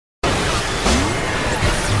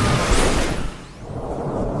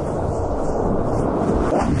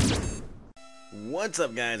What's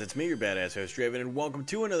up, guys? It's me, your badass host, Draven, and welcome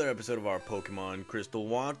to another episode of our Pokemon Crystal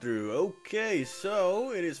walkthrough. Okay,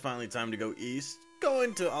 so it is finally time to go east, go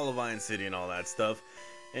into Olivine City and all that stuff.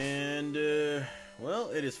 And,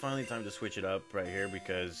 well, it is finally time to switch it up right here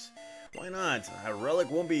because, why not? A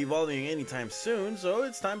Relic won't be evolving anytime soon, so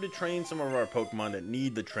it's time to train some of our Pokemon that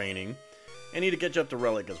need the training and need to catch up to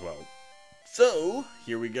Relic as well. So,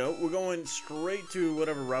 here we go. We're going straight to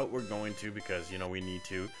whatever route we're going to because, you know, we need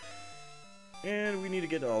to. And we need to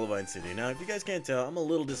get to Olivine City. Now, if you guys can't tell, I'm a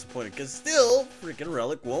little disappointed because still, freaking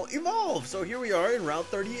Relic won't evolve. So here we are in Route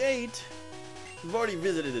 38. We've already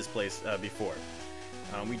visited this place before.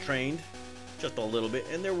 We trained just a little bit,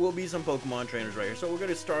 and there will be some Pokemon trainers right here. So we're going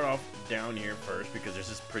to start off down here first because there's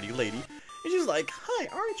this pretty lady. And she's like, "Hi,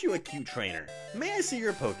 aren't you a cute trainer? May I see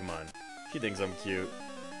your Pokemon?" She thinks I'm cute.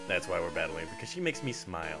 That's why we're battling, because she makes me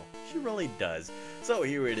smile. She really does. So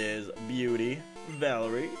here it is, Beauty,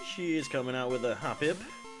 Valerie. She is coming out with a Hoppip.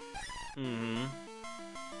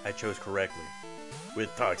 I chose correctly.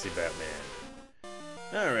 With Toxic Batman.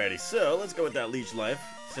 Alrighty, so let's go with that Leech Life.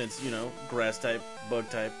 Since, you know, Grass type, Bug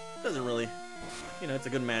type, doesn't really, you know, it's a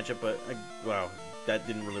good matchup, but, wow, that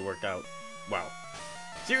didn't really work out. Wow.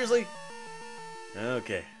 Seriously?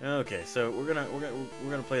 Okay, so we're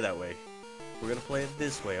gonna play that way. We're gonna play it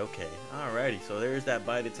this way, okay. Alrighty, so there's that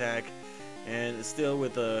bite attack, and it's still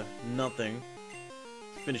with a nothing.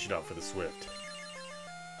 Let's finish it off with a Swift.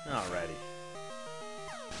 Alrighty.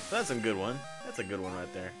 So that's a good one. That's a good one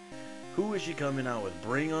right there. Who is she coming out with?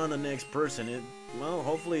 Bring on the next person. Well,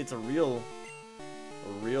 hopefully it's a real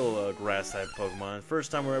grass type Pokemon.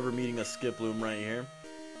 First time we're ever meeting a Skiploom right here.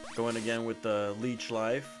 Going again with the Leech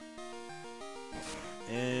Life.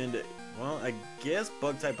 And well, I guess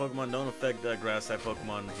Bug-type Pokemon don't affect Grass-type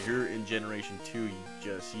Pokemon here in Generation 2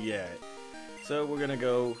 just yet. So we're gonna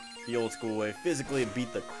go the old school way, physically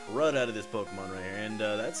beat the crud out of this Pokemon right here. And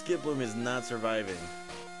that Skiploom is not surviving.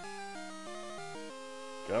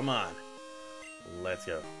 Come on. Let's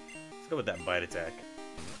go. Let's go with that Bite Attack.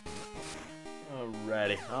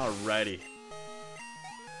 Alrighty.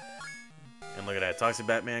 And look at that, Toxic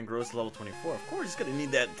Batman grows to level 24. Of course, he's gonna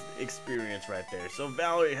need that experience right there. So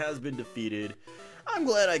Valerie has been defeated. I'm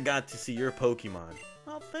glad I got to see your Pokemon.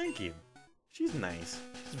 Oh, thank you. She's nice.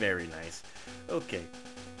 She's very nice. Okay,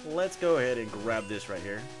 let's go ahead and grab this right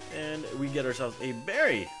here. And we get ourselves a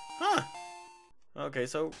berry. Huh. Okay,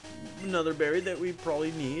 so another berry that we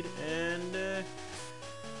probably need. And,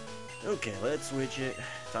 okay, let's switch it.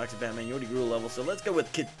 Toxic Batman, you already grew a level, so let's go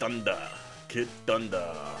with Kit Thunder.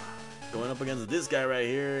 Going up against this guy right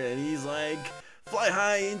here, and he's like, "Fly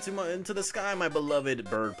high into the sky, my beloved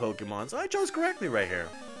bird Pokemon." So I chose correctly right here.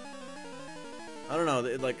 I don't know,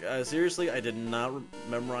 like seriously, I did not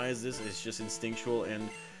memorize this. It's just instinctual, and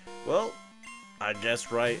well, I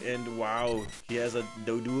guessed right. And wow, he has a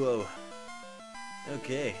Doduo.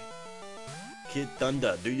 Okay, Kid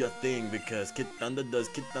Thunder, do your thing because Kid Thunder does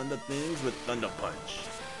Kid Thunder things with Thunder Punch,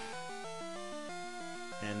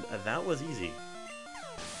 and that was easy.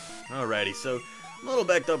 Alrighty, so I'm a little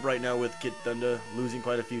backed up right now with Kid Thunder, losing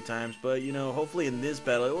quite a few times, but you know, hopefully in this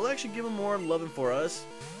battle it will actually give him more loving for us.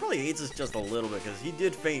 Probably hates us just a little bit because he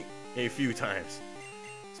did faint a few times,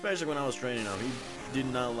 especially when I was training him. He did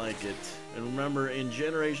not like it. And remember, in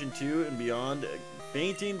Generation 2 and beyond,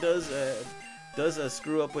 fainting does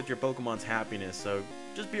screw up with your Pokemon's happiness, so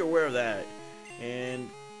just be aware of that. And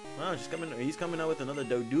wow, he's coming out with another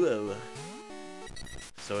Doduo.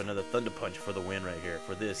 So another Thunder Punch for the win right here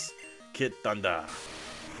for this Kid Thunder.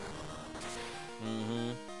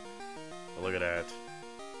 Look at that.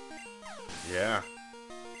 Yeah.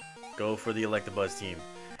 Go for the Electabuzz team.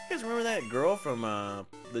 You guys remember that girl from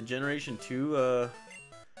the Generation 2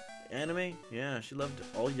 anime? Yeah, she loved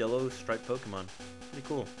all yellow striped Pokemon. Pretty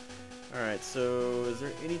cool. Alright, so is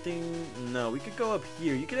there anything? No, we could go up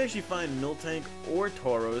here. You could actually find Miltank or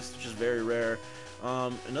Tauros, which is very rare.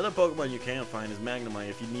 Another Pokemon you can find is Magnemite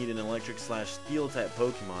if you need an electric/steel type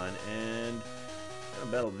Pokemon, and I'm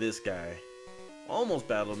gonna battle this guy. Almost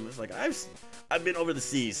battled him. It's like I've been over the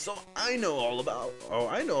seas, so I know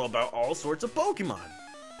about all sorts of Pokemon.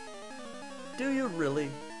 Do you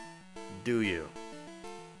really? Do you?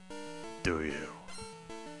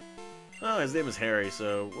 Oh, his name is Harry,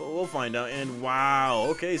 so we'll find out. And wow,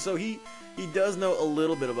 okay, so he does know a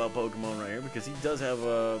little bit about Pokemon right here because he does have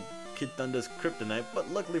a Kid Thunder's Kryptonite, but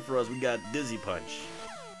luckily for us, we got Dizzy Punch.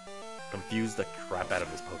 Confuse the crap out of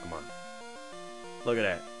this Pokemon. Look at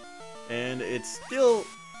that. And it's still,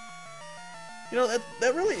 you know,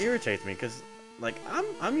 that really irritates me because, like,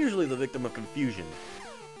 I'm usually the victim of confusion.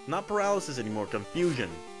 Not paralysis anymore, confusion.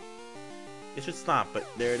 It should stop, but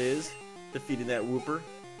there it is. Defeated that Wooper.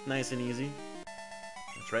 Nice and easy.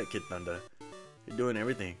 That's right, Kid Thunder. You're doing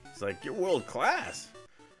everything. It's like, you're world class.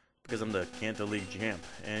 Because I'm the Kanto League champ.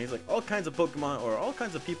 And he's like, all kinds of Pokemon, or all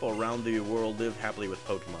kinds of people around the world live happily with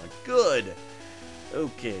Pokemon. Good!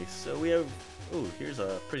 Okay, so we have... Ooh, here's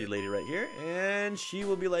a pretty lady right here. And she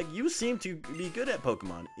will be like, you seem to be good at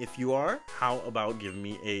Pokemon. If you are, how about giving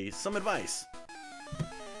me some advice?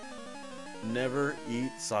 Never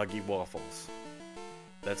eat soggy waffles.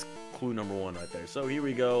 That's clue number 1 right there. So here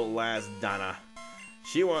we go, last Dana.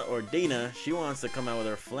 She wants to come out with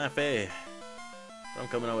her Flaffy. I'm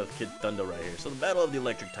coming out with Kid Thunder right here. So the battle of the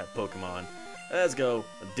electric type Pokemon. Let's go,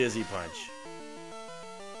 a Dizzy Punch.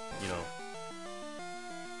 You know,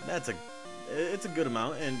 it's a good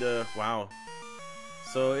amount, and wow.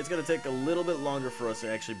 So it's gonna take a little bit longer for us to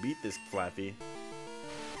actually beat this Flaffy,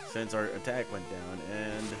 since our attack went down,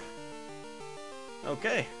 and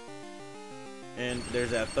okay. And there's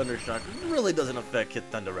that Thunder Shock. It really doesn't affect Kid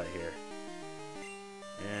Thunder right here.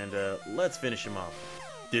 And let's finish him off.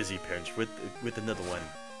 Dizzy Punch with another one.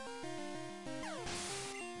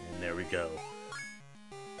 And there we go.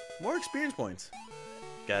 More experience points.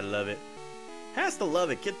 Gotta love it. Has to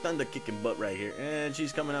love it. Kid Thunder kicking butt right here. And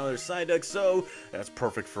she's coming out with her Psyduck, so that's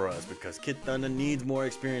perfect for us because Kid Thunder needs more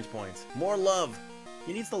experience points. More love.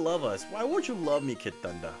 He needs to love us. Why won't you love me, Kid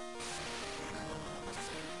Thunder?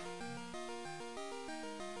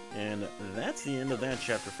 And that's the end of that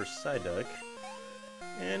chapter for Psyduck.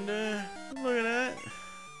 And look at that.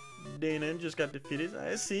 Dana just got defeated.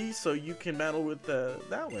 I see. So you can battle with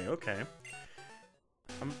that way. Okay.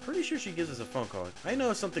 I'm pretty sure she gives us a phone call. I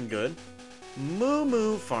know something good. Moo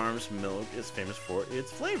Moo Farms milk is famous for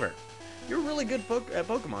its flavor. You're really good at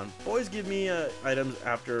Pokemon. Boys give me items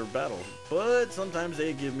after battle, but sometimes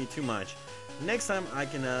they give me too much. Next time I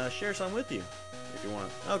can share some with you if you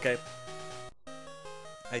want. Okay.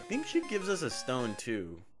 I think she gives us a stone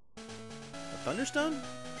too. A Thunderstone?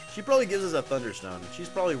 She probably gives us a Thunderstone. She's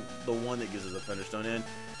probably the one that gives us a Thunderstone. And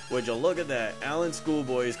would you look at that? Alan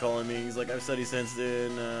Schoolboy is calling me. He's like, I've studied since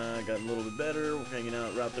then. Got a little bit better. We're hanging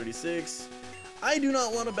out at Route 36. I do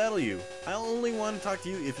not want to battle you. I only want to talk to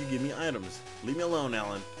you if you give me items. Leave me alone,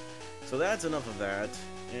 Alan. So that's enough of that.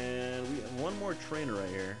 And we have one more trainer right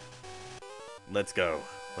here. Let's go.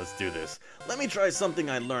 Let's do this. Let me try something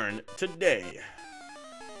I learned today.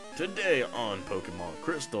 Today on Pokémon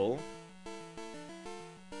Crystal.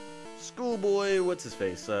 Schoolboy, what's his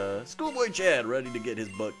face? Schoolboy Chad, ready to get his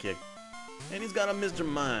butt kicked. And he's got a Mr.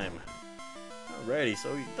 Mime. Alrighty,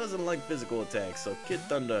 so he doesn't like physical attacks. So Kid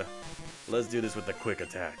Thunder, let's do this with a quick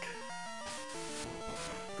attack.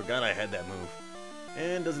 Forgot I had that move.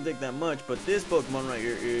 And doesn't take that much, but this Pokemon right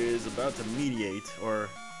here is about to mediate, or...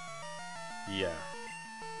 yeah.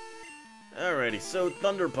 Alrighty, so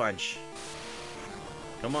Thunder Punch.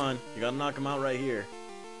 Come on, you gotta knock him out right here.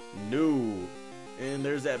 No. And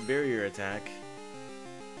there's that barrier attack.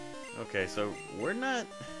 Okay, so we're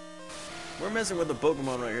messing with a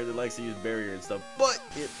Pokemon right here that likes to use barrier and stuff, but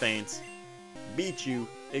it faints. Beat you,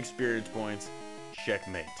 experience points,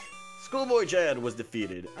 checkmate. Schoolboy Chad was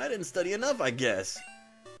defeated. I didn't study enough, I guess.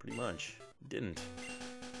 Pretty much, didn't.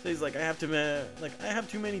 So he's like, I have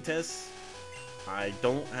too many tests. I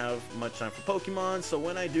don't have much time for Pokemon, so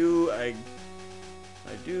when I do,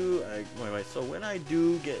 so when I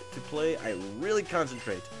do get to play, I really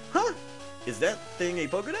concentrate. Huh? Is that thing a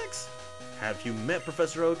Pokedex? Have you met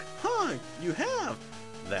Professor Oak? Huh, you have.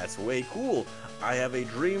 That's way cool. I have a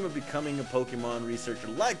dream of becoming a Pokemon researcher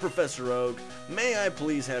like Professor Oak. May I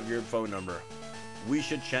please have your phone number? We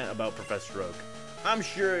should chat about Professor Oak. I'm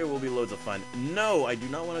sure it will be loads of fun. No, I do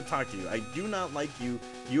not want to talk to you. I do not like you.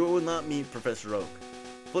 You will not meet Professor Oak.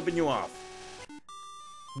 Flipping you off.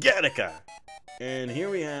 Gattaca. And here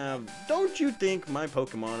we have, don't you think my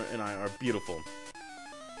Pokemon and I are beautiful?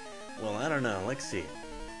 Well, I don't know. Let's see.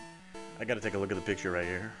 I gotta take a look at the picture right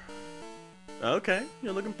here. Okay,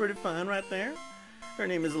 you're looking pretty fine right there. Her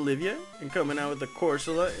name is Olivia, and coming out with the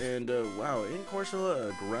Corsola, and wow, isn't Corsola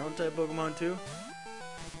a ground type Pokemon too?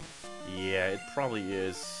 Yeah, it probably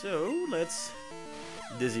is. So let's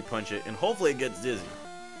Dizzy Punch it, and hopefully it gets dizzy.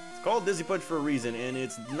 It's called Dizzy Punch for a reason, and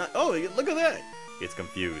it's not. Oh, look at that! It's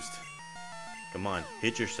confused. Come on,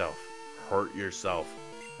 hit yourself, hurt yourself.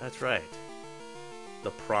 That's right.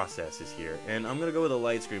 The process is here, and I'm gonna go with a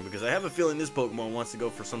light screen because I have a feeling this Pokemon wants to go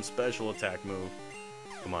for some special attack move.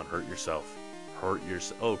 Come on, hurt yourself. Hurt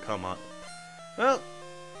yourself. Oh, come on. Well,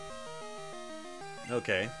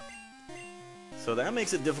 okay. So that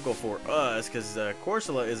makes it difficult for us because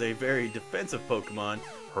Corsola is a very defensive Pokemon.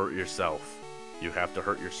 Hurt yourself. You have to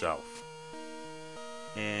hurt yourself.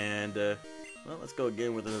 And well, let's go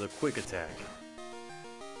again with another quick attack.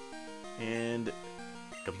 And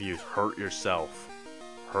confused. Hurt yourself.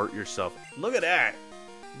 hurt yourself. Look at that!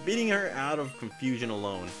 Beating her out of confusion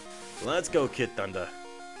alone. Let's go, Kid Thunder.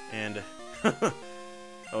 And...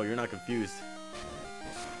 oh, you're not confused.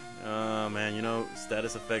 Oh, man, you know,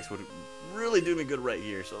 status effects would really do me good right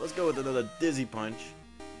here. So let's go with another Dizzy Punch.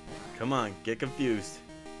 Come on, get confused.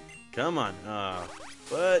 Come on.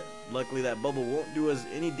 But luckily that bubble won't do us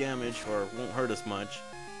any damage or won't hurt us much.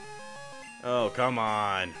 Oh, come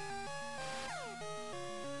on.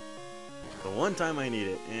 The one time I need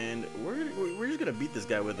it. And we're just going to beat this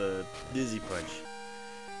guy with a Dizzy Punch.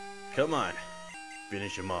 Come on.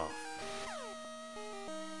 Finish him off.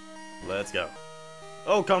 Let's go.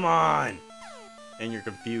 Oh, come on. And you're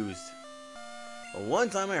confused. The one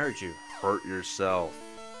time I hurt you. Hurt yourself.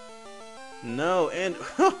 No, and...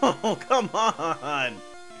 oh, come on.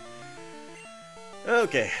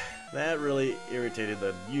 Okay. That really irritated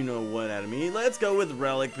the you-know-what out of me. Let's go with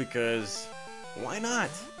Relic because... why not?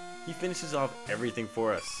 He finishes off everything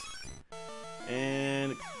for us.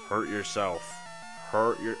 And... hurt yourself.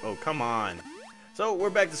 Oh, come on. So, we're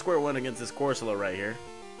back to square one against this Corsola right here.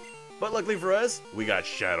 But luckily for us, we got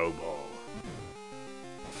Shadow Ball.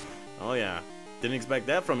 Oh, yeah. Didn't expect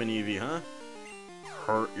that from an Eevee, huh?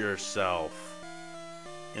 Hurt yourself.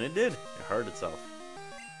 And it did. It hurt itself.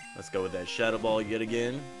 Let's go with that Shadow Ball yet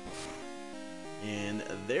again. And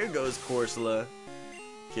there goes Corsola.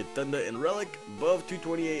 Kid Thunder and Relic above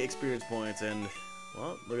 228 experience points. And,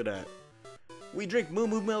 well, look at that. We drink Moo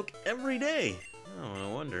Moo milk every day. Oh, no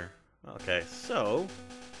wonder. Okay, so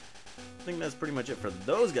I think that's pretty much it for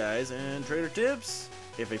those guys. And trader tips: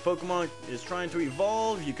 if a Pokemon is trying to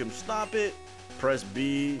evolve, you can stop it. Press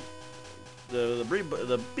B,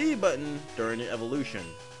 the B button during evolution.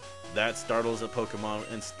 That startles a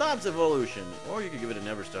Pokemon and stops evolution. Or you could give it an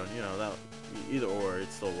Everstone. You know, that either or,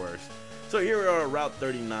 it still works. So here we are, Route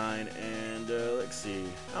 39, and let's see.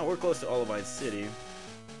 Oh, we're close to Olivine City.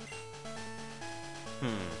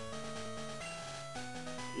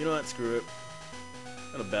 You know what? Screw it.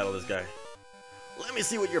 I'm gonna battle this guy. Let me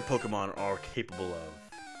see what your Pokemon are capable of.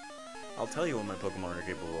 I'll tell you what my Pokemon are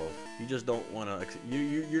capable of. You just don't want to.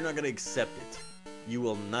 You're not gonna accept it. You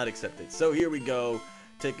will not accept it. So here we go,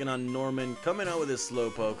 taking on Norman, coming out with his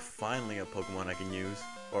Slowpoke. Finally, a Pokemon I can use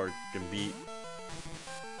or can beat.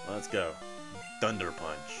 Let's go. Thunder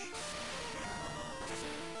Punch.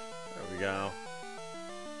 There we go.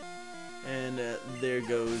 And there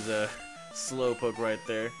goes Slowpoke right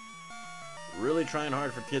there. Really trying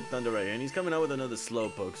hard for Kid Thunder right here. And he's coming out with another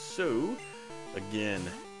Slowpoke. So, again,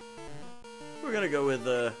 we're going to go with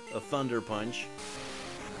a Thunder Punch.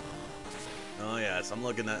 Oh, yes. I'm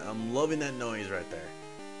loving that noise right there.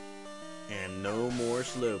 And no more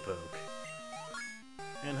Slowpoke.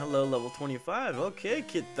 And hello, level 25. Okay,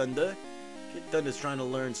 Kid Thunder. Kid Thunder's trying to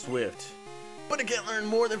learn Swift. But it can't learn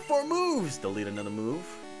more than 4 moves. Delete another move.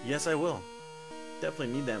 Yes, I will.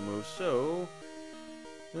 Definitely need that move. So,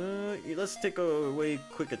 let's take away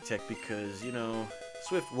Quick Attack because, you know,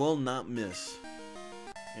 Swift will not miss.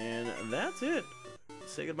 And that's it.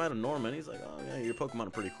 Say goodbye to Norman. He's like, oh, yeah, your Pokemon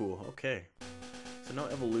are pretty cool. Okay. So, no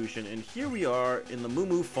evolution. And here we are in the Moo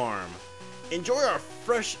Moo Farm. Enjoy our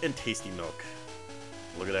fresh and tasty milk.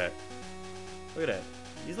 Look at that. Look at that.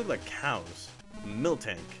 These look like cows.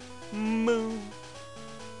 Miltank. Moo.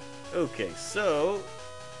 Okay, so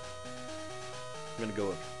I'm gonna go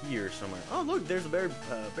up here somewhere. Oh, look, there's a berry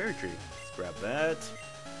tree. Let's grab that.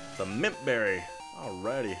 It's a mint berry.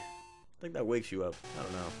 Alrighty. I think that wakes you up. I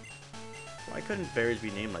don't know. Why couldn't berries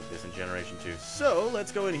be named like this in Generation 2? So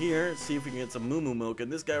let's go in here and see if we can get some Moo Moo milk.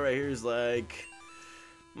 And this guy right here is like,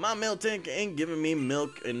 my Miltank ain't giving me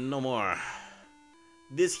milk and no more.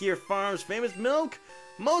 This here farm's famous milk,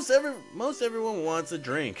 most everyone wants a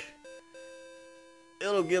drink.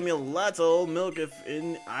 It'll give me lots of old milk if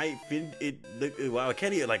I feed it. Wow, I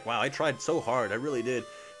can't eat it. Like, wow, I tried so hard. I really did.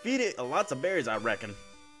 Feed it lots of berries, I reckon.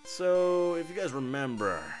 So, if you guys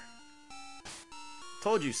remember,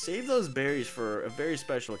 told you, save those berries for a very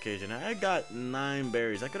special occasion. I got 9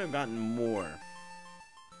 berries. I could have gotten more.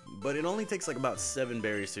 But it only takes like about 7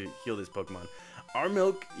 berries to heal this Pokemon. Our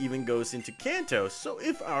milk even goes into Kanto, so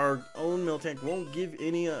if our own Miltank won't give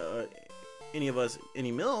any of us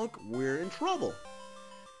any milk, we're in trouble.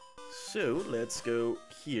 So let's go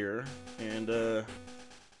here and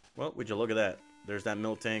well, would you look at that? There's that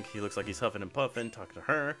Miltank. He looks like he's huffing and puffing. Talking to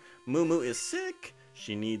her. Moo Moo is sick.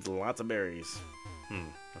 She needs lots of berries.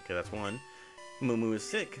 Okay, that's one. Moo Moo is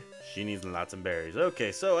sick. She needs lots of berries.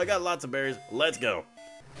 Okay, so I got lots of berries. Let's go.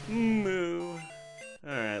 Moo.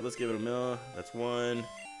 Alright, let's give it a mill. That's 1.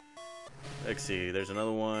 Let's see, there's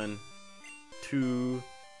another one. 2.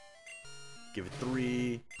 Give it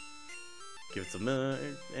 3. Give it some,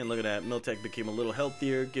 and look at that. Miltank became a little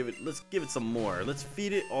healthier. Let's give it some more. Let's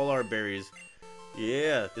feed it all our berries.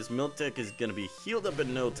 Yeah, this Miltank is gonna be healed up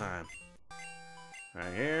in no time.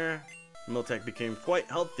 Right here, Miltank became quite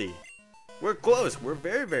healthy. We're close. We're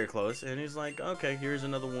very, very close. And he's like, okay, here's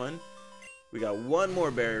another one. We got one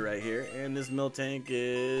more berry right here, and this Miltank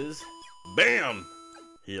is, bam,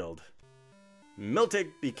 healed. Miltank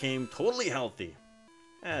became totally healthy.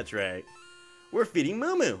 That's right. We're feeding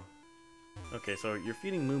Moo Moo. Okay, so you're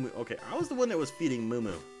feeding Moo Moo. Okay, I was the one that was feeding Moo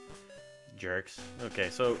Moo. Jerks. Okay,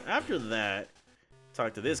 so after that,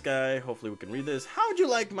 talk to this guy. Hopefully we can read this. How would you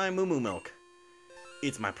like my Moo Moo milk?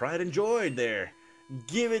 It's my pride and joy there.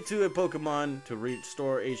 Give it to a Pokemon to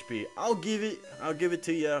restore HP. I'll give it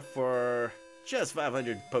to you for just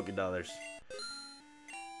 500 Pokedollars.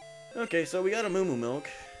 Okay, so we got a Moo Moo milk.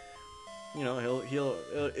 You know,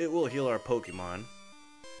 it will heal our Pokemon.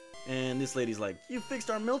 And this lady's like, you fixed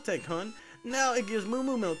our Miltank, hun. Now it gives Moo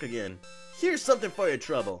Moo milk again. Here's something for your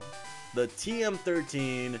trouble. The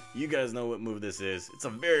TM13. You guys know what move this is. It's a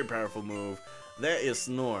very powerful move. That is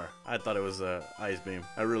Snore. I thought it was Ice Beam.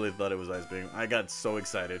 I really thought it was Ice Beam. I got so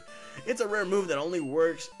excited. It's a rare move that only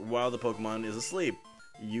works while the Pokemon is asleep.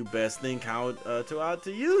 You best think how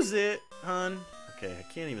to use it, hun. Okay, I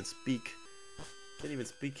can't even speak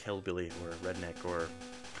hillbilly or redneck or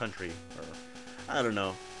country or I don't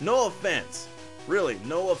know. No offense. Really,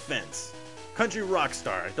 no offense. Country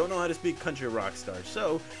Rockstar. I don't know how to speak Country Rockstar.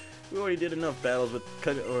 So, we already did enough battles with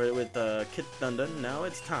Kit Thunder. Now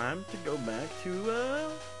it's time to go back to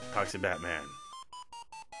Toxic Batman.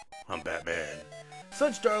 I'm Batman.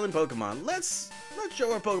 Such darling Pokemon. Let's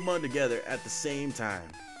show our Pokemon together at the same time.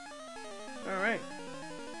 Alright.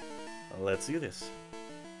 Let's do this.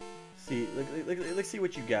 See, let's see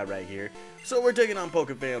what you got right here. So we're taking on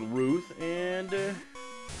Pokefan Ruth, and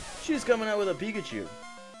she's coming out with a Pikachu.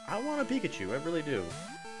 I want a Pikachu, I really do.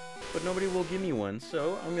 But nobody will give me one,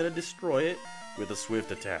 so I'm gonna destroy it with a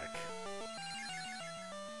swift attack.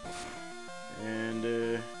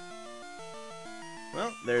 And,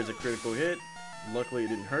 well, there's a critical hit. Luckily it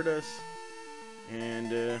didn't hurt us.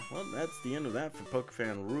 And, well, that's the end of that for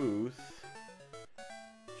Pokefan Ruth.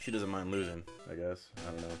 She doesn't mind losing, I guess.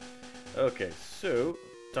 I don't know. Okay, so,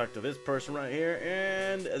 talk to this person right here,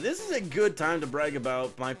 and this is a good time to brag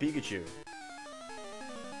about my Pikachu.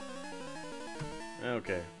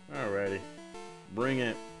 Okay, alrighty. Bring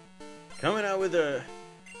it. Coming out with a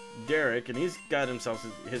Derek, and he's got himself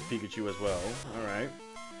his Pikachu as well. Alright.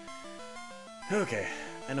 Okay,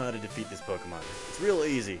 I know how to defeat this Pokemon. It's real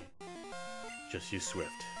easy. Just use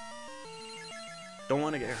Swift. Don't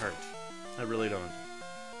want to get hurt. I really don't.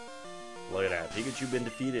 Look at that. Pikachu been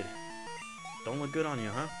defeated. Don't look good on you,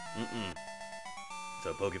 huh?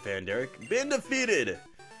 So, Pokefan Derek, been defeated!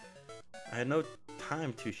 I had no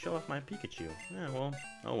time to show off my Pikachu. Yeah, well,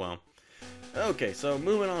 oh well. Okay, so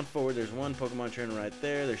moving on forward, there's one Pokemon trainer right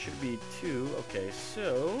there. There should be two. Okay,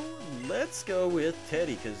 so let's go with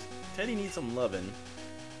Teddy, because Teddy needs some loving.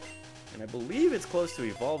 And I believe it's close to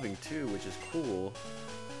evolving too, which is cool.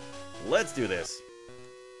 Let's do this.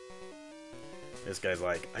 This guy's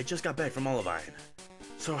like, I just got back from Olivine.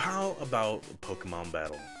 So how about a Pokemon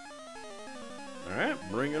battle? Alright,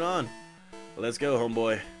 bring it on. Let's go,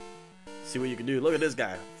 homeboy. See what you can do. Look at this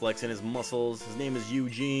guy, flexing his muscles. His name is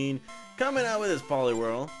Eugene. Coming out with his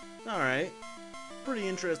Poliwhirl. Alright. Pretty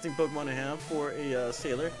interesting Pokemon to have for a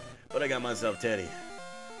sailor. But I got myself Teddy.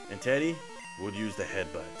 And Teddy would use the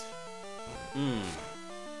headbutt.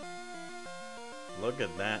 Look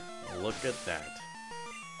at that. Look at that.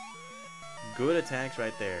 Good attacks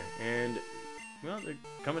right there. And, well, they're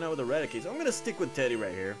coming out with a Raticate. So I'm going to stick with Teddy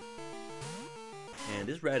right here. And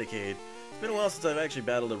this Raticate, it's been a while since I've actually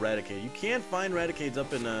battled a Raticate. You can't find Raticates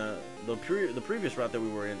up in the previous route that we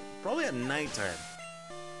were in. Probably at nighttime.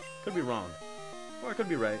 Could be wrong. Or I could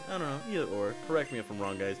be right. I don't know. Either or. Correct me if I'm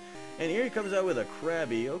wrong, guys. And here he comes out with a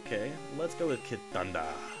Krabby. Okay, let's go with Kit Thunder.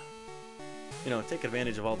 You know, take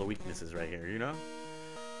advantage of all the weaknesses right here, you know?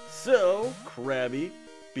 So, Krabby,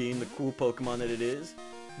 being the cool Pokemon that it is,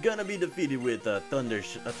 gonna be defeated with a Thunder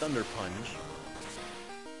Punch.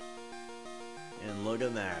 And look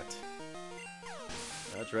at that.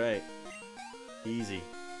 That's right. Easy.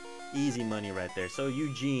 Easy money right there. So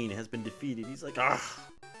Eugene has been defeated. He's like, ah.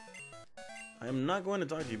 I'm not going to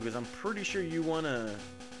talk to you because I'm pretty sure you want to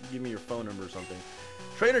give me your phone number or something.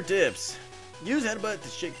 Trainer tips. Use Headbutt to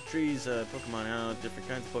shake the trees Pokemon out. Different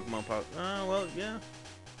kinds of Pokemon pop. Well, yeah.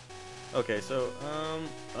 Okay, so,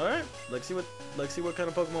 alright. Let's see what kind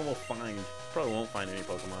of Pokemon we'll find. Probably won't find any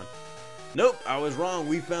Pokemon. Nope, I was wrong.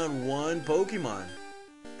 We found one Pokemon.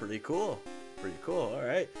 Pretty cool. Pretty cool.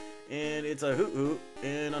 Alright. and it's a Hoo-Hoo,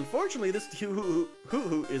 and unfortunately this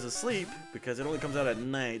Hoo-Hoo is asleep because it only comes out at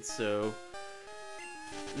night, so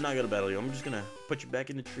I'm not gonna battle you. I'm just gonna put you back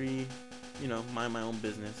in the tree, you know, mind my own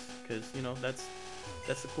business, because, you know, that's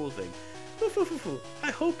the cool thing. I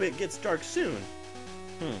hope it gets dark soon.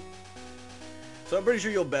 So I'm pretty sure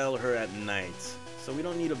you'll battle her at night, so we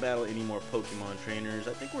don't need to battle any more Pokemon trainers.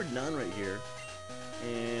 I think we're done right here,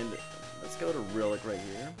 and let's go to Relic right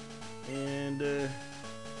here, and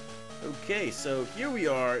okay, so here we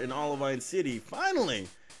are in Olivine City, finally!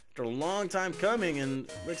 After a long time coming,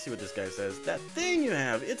 and let's see what this guy says. That thing you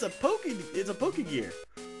have, it's a Pokegear,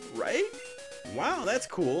 right? Wow, that's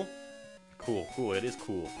cool. Cool, it is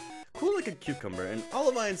cool. Cool like a cucumber in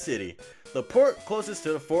Olivine City, the port closest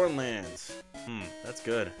to the foreign lands. That's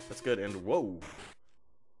good, and whoa.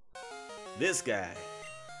 This guy.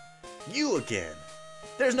 You again.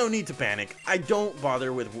 There's no need to panic, I don't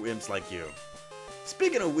bother with wimps like you.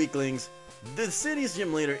 Speaking of weaklings, the city's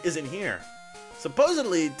gym leader isn't here.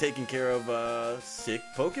 Supposedly taking care of sick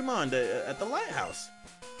Pokemon at the lighthouse.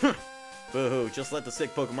 Boo-hoo, just let the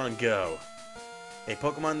sick Pokemon go. A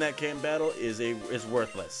Pokemon that can't battle is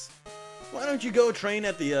worthless. Why don't you go train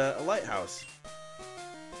at the lighthouse?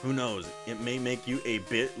 Who knows, it may make you a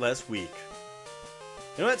bit less weak.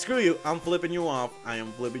 You know what, screw you, I'm flipping you off. I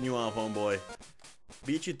am flipping you off, homeboy.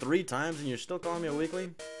 Beat you 3 times and you're still calling me a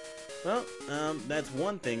weakling? Well, that's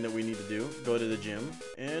one thing that we need to do, go to the gym,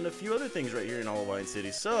 and a few other things right here in Olivine City.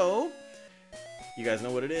 So, you guys know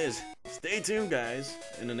what it is. Stay tuned, guys.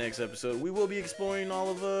 In the next episode, we will be exploring all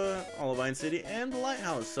of Olivine City and the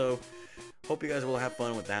lighthouse. So, hope you guys will have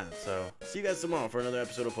fun with that. So, see you guys tomorrow for another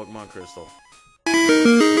episode of Pokemon Crystal.